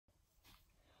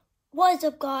What is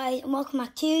up, guys, and welcome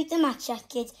back to the Matchattax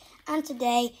Kids. And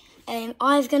today I'm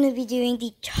going to be doing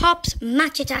the Topps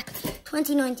Matchattax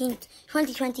 2019,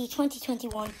 2020,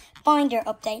 2021 binder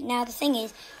update. Now the thing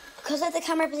is, because of the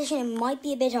camera position, it might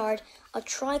be a bit hard. I'll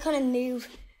try kind of move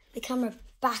the camera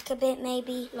back a bit,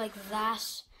 maybe like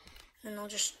that, and I'll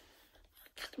just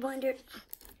put the binder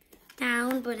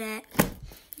down. But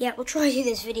yeah, we'll try to do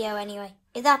this video anyway.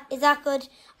 Is that good?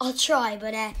 I'll try.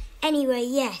 But anyway,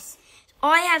 yes.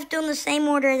 I have done the same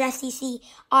order as FCC.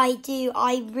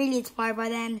 I'm really inspired by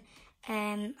them,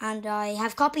 and I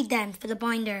have copied them for the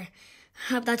binder.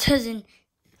 Hope that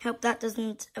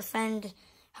doesn't offend.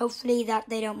 Hopefully that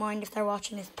they don't mind if they're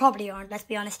watching this. Probably aren't, let's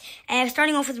be honest.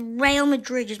 Starting off with Real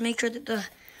Madrid. Just make sure that the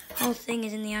whole thing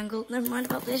is in the angle. Never mind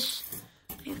about this.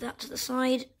 Move that to the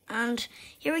side. And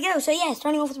here we go. So yeah,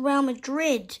 starting off with Real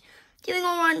Madrid. Doing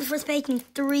all right in the first page in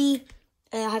 3.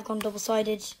 I've gone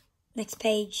double-sided. Next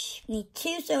page, need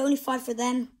 2, so only 5 for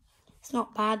them. It's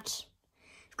not bad.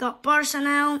 We've got Barca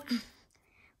now.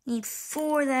 Need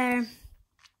 4 there.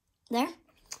 There.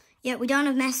 Yeah, we don't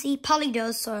have Messi. Polly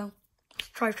does, so let's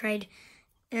try trade.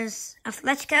 There's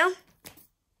Atletico.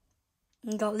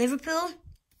 We've got Liverpool.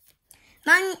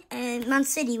 Man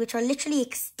City, which are literally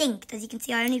extinct. As you can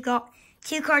see, I only got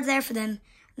 2 cards there for them.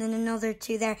 And then another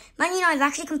 2 there. Man United have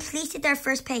actually completed their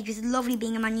first page, which is lovely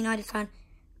being a Man United fan.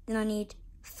 Then I need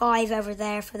 5 over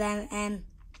there for them.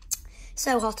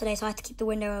 So hot today, so I have to keep the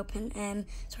window open.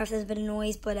 Sorry if there's a bit of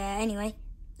noise, but anyway,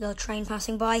 little train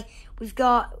passing by. We've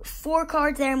got 4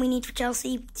 cards there, and we need for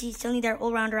Chelsea. We still need their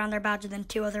all-rounder and their badge, and then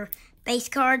 2 other base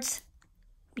cards.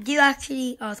 We do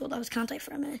actually. Oh, I thought that was Kante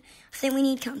for a minute. I think we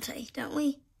need Kante, don't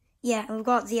we? Yeah, and we've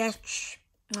got Ziyech.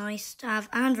 Nice to have,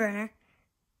 and Werner.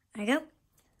 There you go.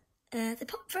 They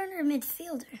put Werner a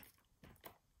midfielder.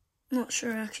 Not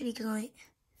sure actually, because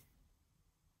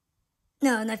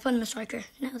No, and I put him a striker.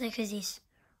 No, because he's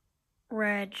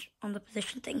red on the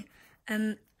position thing.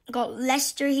 Got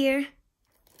Leicester here.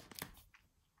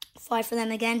 5 for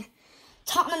them again.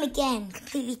 Tottenham again,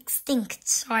 completely extinct.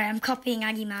 Sorry, I'm copying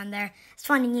Aggie Man there. Let's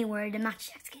find a new word, a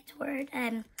Matchattax Kids word.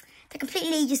 They're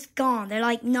completely just gone. They're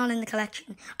like not in the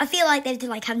collection. I feel like they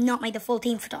have not made the full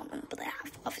team for Tottenham, but they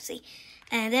have, obviously.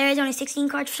 There is only 16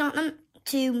 cards for Tottenham.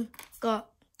 2 got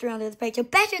 3 on the other page. So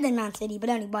better than Man City, but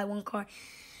only by 1 card.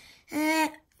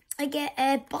 I get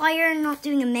Bayern not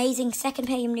doing amazing. Second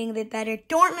page I'm doing a bit better.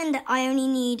 Dortmund I only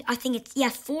need, I think it's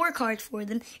 4 cards for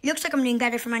them. It looks like I'm doing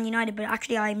better for Man United, but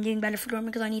actually I'm doing better for Dortmund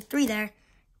because I need 3 there.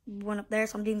 1 up there,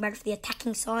 so I'm doing better for the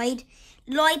attacking side.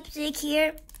 Leipzig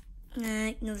here.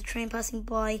 Another train passing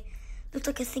by. Looks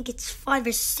like I think it's 5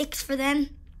 or 6 for them.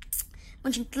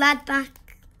 Mönchengladbach.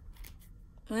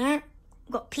 There.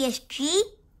 Got PSG.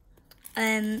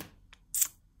 I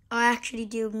actually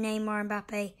do Neymar,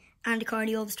 Mbappe, and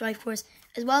Icardi, all the strike force,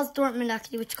 as well as Dortmund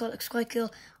actually, which looks quite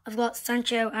cool. I've got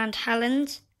Sancho and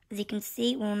Haaland, as you can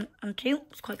see, 1 and 2.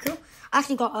 It's quite cool. I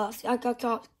actually got I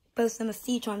got both of them a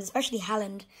few times, especially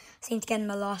Haaland. I seem to get him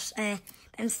a lot.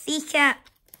 Benfica,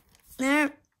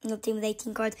 there, another team with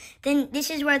 18 cards. Then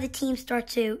this is where the teams start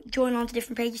to join onto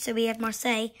different pages. So we have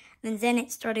Marseille, and then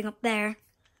Zenit starting up there,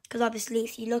 because obviously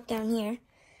if you look down here,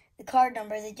 the card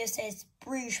numbers, it just says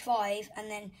Bruges 5,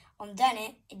 and then on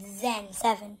Zenit, it's Zen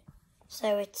 7.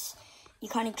 So it's, you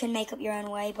kind of can make up your own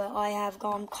way, but I have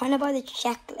gone kind of by the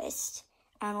checklist,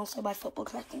 and also by Football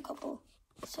Collecting Couple.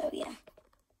 So yeah,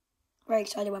 very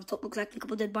excited when Football Collecting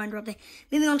Couple did binder update.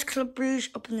 Moving on to Club Bruges,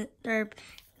 up in they're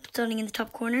starting in the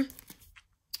top corner.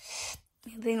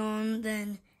 Moving on,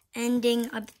 then ending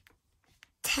up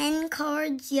 10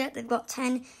 cards. Yeah, they've got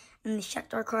 10, and the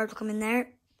Shakhtar card will come in there.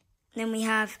 Then we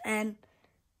have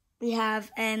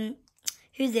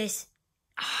who's this?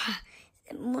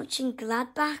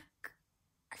 Mönchengladbach.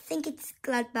 I think it's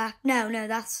Gladbach. No,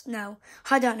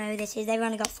 I don't know who this is. They've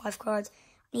only got 5 cards.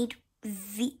 I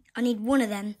need 1 of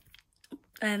them.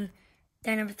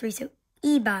 They're number 3. So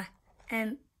Iba.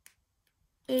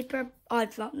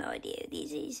 I've got no idea who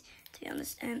these is, to be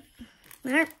honest.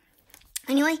 There.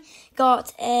 Anyway,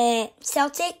 got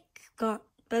Celtic. Got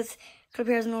both club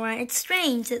heroes and all round. It's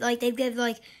strange that they give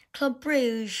Club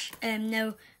Bruges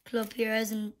no club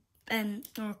heroes and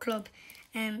or club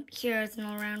heroes and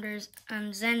all rounders,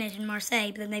 and Zenit and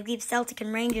Marseille, but then they give Celtic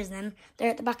and Rangers them. They're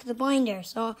at the back of the binder,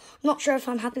 so I'm not sure if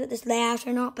I'm happy with this layout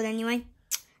or not. But anyway,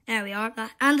 there we are.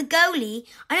 And the goalie,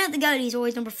 I know the goalie is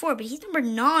always number 4, but he's number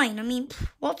 9. I mean,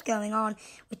 what's going on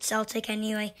with Celtic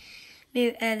anyway?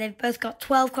 They've both got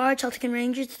 12 cards, Celtic and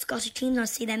Rangers. The Scottish teams, I'll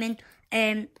see them in.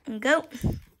 And go.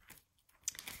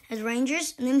 As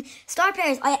Rangers. And then star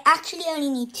players, I actually only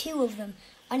need 2 of them.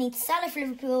 I need Salah for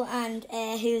Liverpool and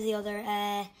who's the other?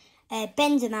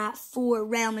 Benzema for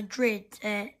Real Madrid.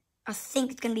 I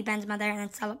think it's going to be Benzema there and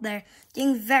then Salah up there.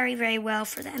 Doing very, very well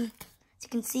for them, as you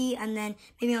can see. And then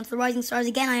maybe on to the Rising Stars.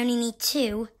 Again, I only need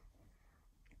 2.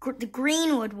 The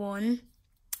Greenwood one.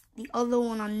 The other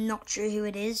one, I'm not sure who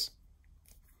it is.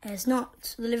 It's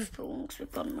not the Liverpool one because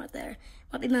we've got him right there.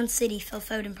 Might be Man City, Phil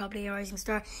Foden, probably a Rising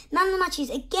Star. Man of the matches,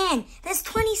 again, there's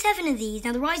 27 of these.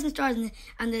 Now, the Rising Stars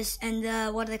and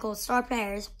the what are they called, star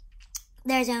players,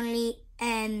 there's only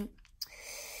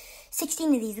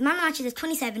 16 of these. The Man of the matches is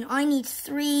 27. I need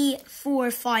 3, 4,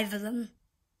 5 of them.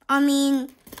 I mean,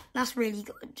 that's really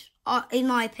good. In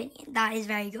my opinion, that is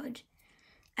very good.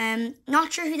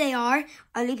 Not sure who they are.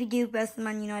 I'll leave you do both the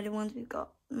Man United ones. We've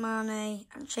got Mane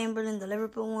and Chamberlain, the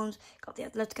Liverpool ones, got the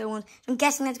Atletico ones. I'm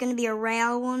guessing that's going to be a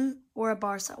Real one or a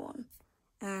Barca one.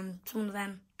 It's one of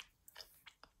them.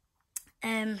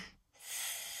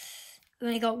 We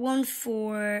only got 1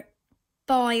 for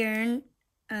Bayern,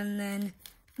 and then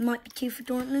might be 2 for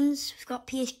Dortmund. We've got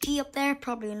PSG up there,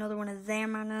 probably another one of their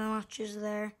man of the matches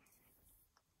there.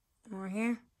 More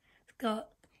here. We've got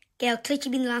Gail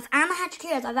Klitschy being the last. And my hat-trick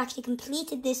heroes. I've actually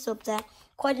completed this subset.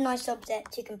 Quite a nice subset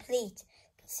to complete.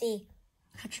 See,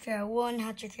 hat-trick hero 1,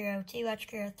 hat-trick hero 2,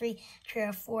 hat-trick hero 3, hat-trick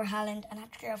hero 4, Haaland, and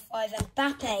hat-trick hero 5,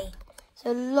 Mbappe.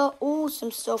 So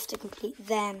awesome stuff to complete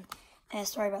them.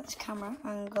 Sorry about this camera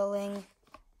angling.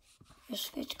 It's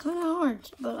kind of hard,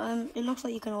 but it looks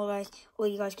like you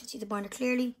guys can see the binder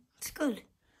clearly. It's good.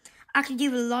 I actually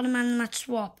do have a lot of man of the match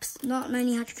swaps, not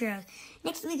many hat-trick heroes.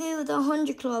 Next we go with the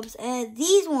 100 clubs.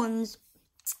 These ones,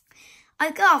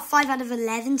 I've got 5 out of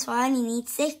 11, so I only need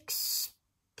 6.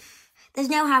 There's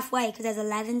no halfway because there's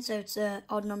 11, so it's an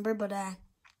odd number. But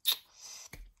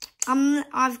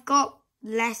I've got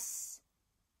less.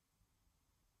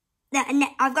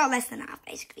 I've got less than half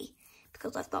basically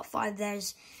because I've got 5.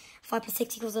 There's 5 plus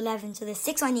 6 equals 11, so there's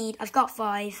 6 I need. I've got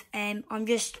 5. I'm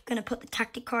just gonna put the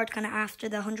tactic card kind of after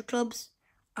the 100 clubs,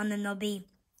 and then there'll be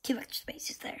 2 extra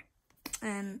spaces there.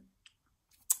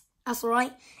 That's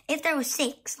alright. If there was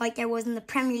 6, like there was in the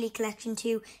Premier League collection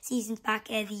 2 seasons back,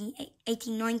 the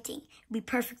 18-19, it'd be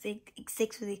perfect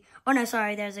 6 with the... Oh no,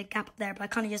 sorry, there's a gap up there, but I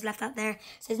kind of just left that there.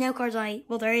 So there's no cards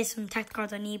well, there is some tactic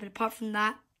cards I need, but apart from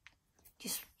that,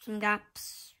 just some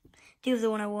gaps. 2 of the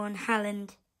 101,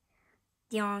 Haaland,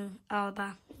 De Jong,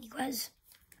 Alba, Higuez.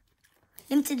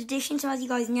 Limited edition, so as you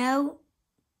guys know,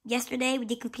 yesterday we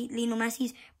did complete Lionel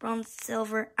Messi's bronze,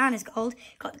 silver, and his gold.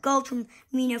 Got the gold from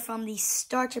Mino from the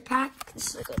starter pack.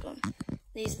 This is a good one.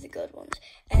 These are the good ones.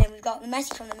 And then we've got the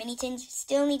Messi from the mini tins.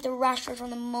 Still need the Rashford from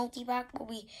the multi-pack, but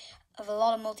we have a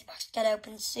lot of multi-packs to get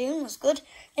open soon. That's good.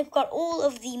 Then we've got all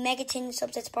of the mega tin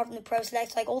subsets apart from the Pro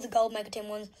Select, like all the gold mega tin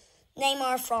ones.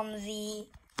 Neymar from the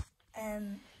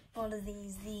one of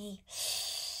these, the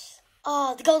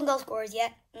golden goal scorers, yeah.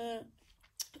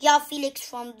 Felix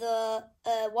from the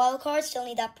wild card, still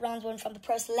need that bronze one from the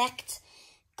Pro Select.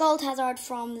 Gold Hazard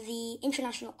from the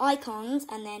international icons,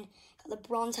 and then got the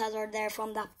bronze Hazard there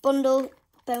from that bundle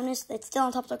bonus that's still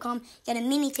on top.com. Get a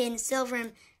mini tin, silver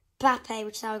and Mbappe,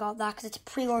 which is how I got that because it's a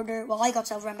pre-order. Well, I got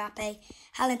silver and Mbappe,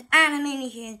 Haaland, and a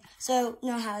mini tin. So,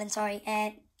 not Haaland, sorry.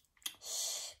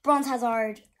 Bronze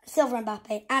Hazard, silver and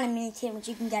Mbappe, and a mini tin, which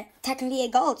you can get technically a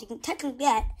gold. You can technically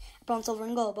get bronze, silver,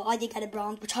 and gold, but I did get a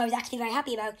bronze, which I was actually very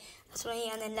happy about. That's what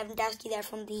and then Lewandowski there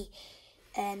from the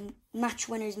match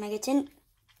winners mega tin.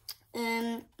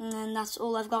 And then that's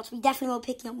all I've got. So we definitely will be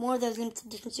picking up more of those limited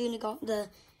editions soon. I got the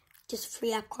just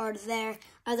free app card there.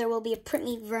 There will be a print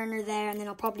me Werner there, and then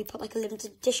I'll probably put like a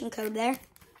limited edition code there.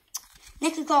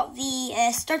 Next we've got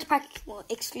the starter pack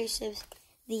exclusives,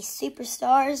 the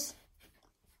superstars,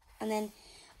 and then.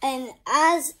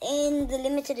 As in the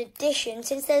limited edition,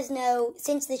 since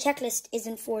the checklist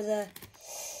isn't for the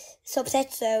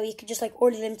subsets, so you could just like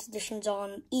order limited editions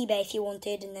on eBay if you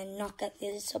wanted, and then not get the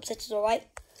subsets, is alright.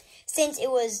 Since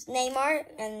it was Neymar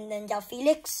and then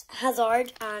Felix,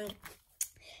 Hazard, and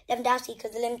Lewandowski,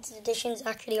 because the limited editions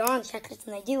actually are on the checklist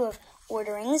and they do have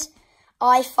orderings,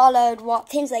 I followed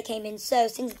what tins they came in. So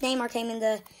since Neymar came in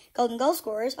the golden goal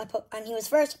scorers, and he was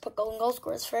first, I put golden goal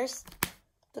scorers first.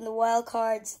 Then the wild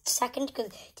cards second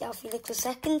because Felix was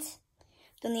second.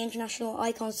 Then the international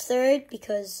icons third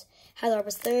because Hazard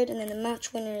was third. And then the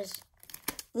match winners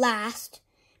last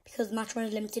because the match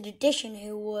winners limited edition,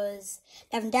 who was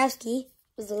Lewandowski,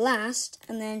 was the last.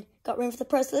 And then got room for the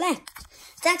Pro Select.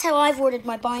 So that's how I've ordered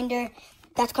my binder.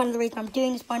 That's kind of the reason I'm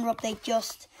doing this binder update.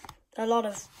 Just a lot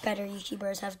of better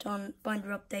YouTubers have done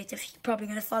binder updates. If you're probably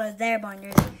going to follow their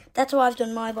binders. That's how I've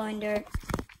done my binder.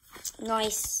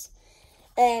 Nice.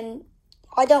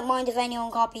 I don't mind if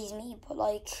anyone copies me, but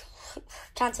like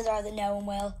chances are that no one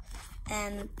will.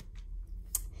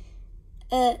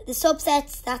 The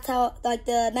subsets, that's how, like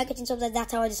the Megaton subsets,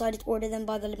 that's how I decided to order them,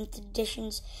 by the limited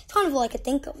editions. It's kind of all I could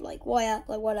think of, like what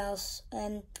else?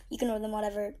 You can order them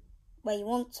whatever way you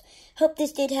want. Hope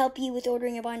this did help you with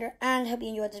ordering your binder, and hope you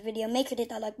enjoyed this video. Make sure to hit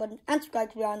that like button and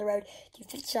subscribe to be on the road to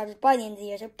 50 subscribers by the end of the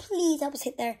year. So please help us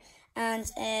hit there.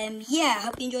 And yeah,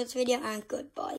 hope you enjoyed this video, and goodbye.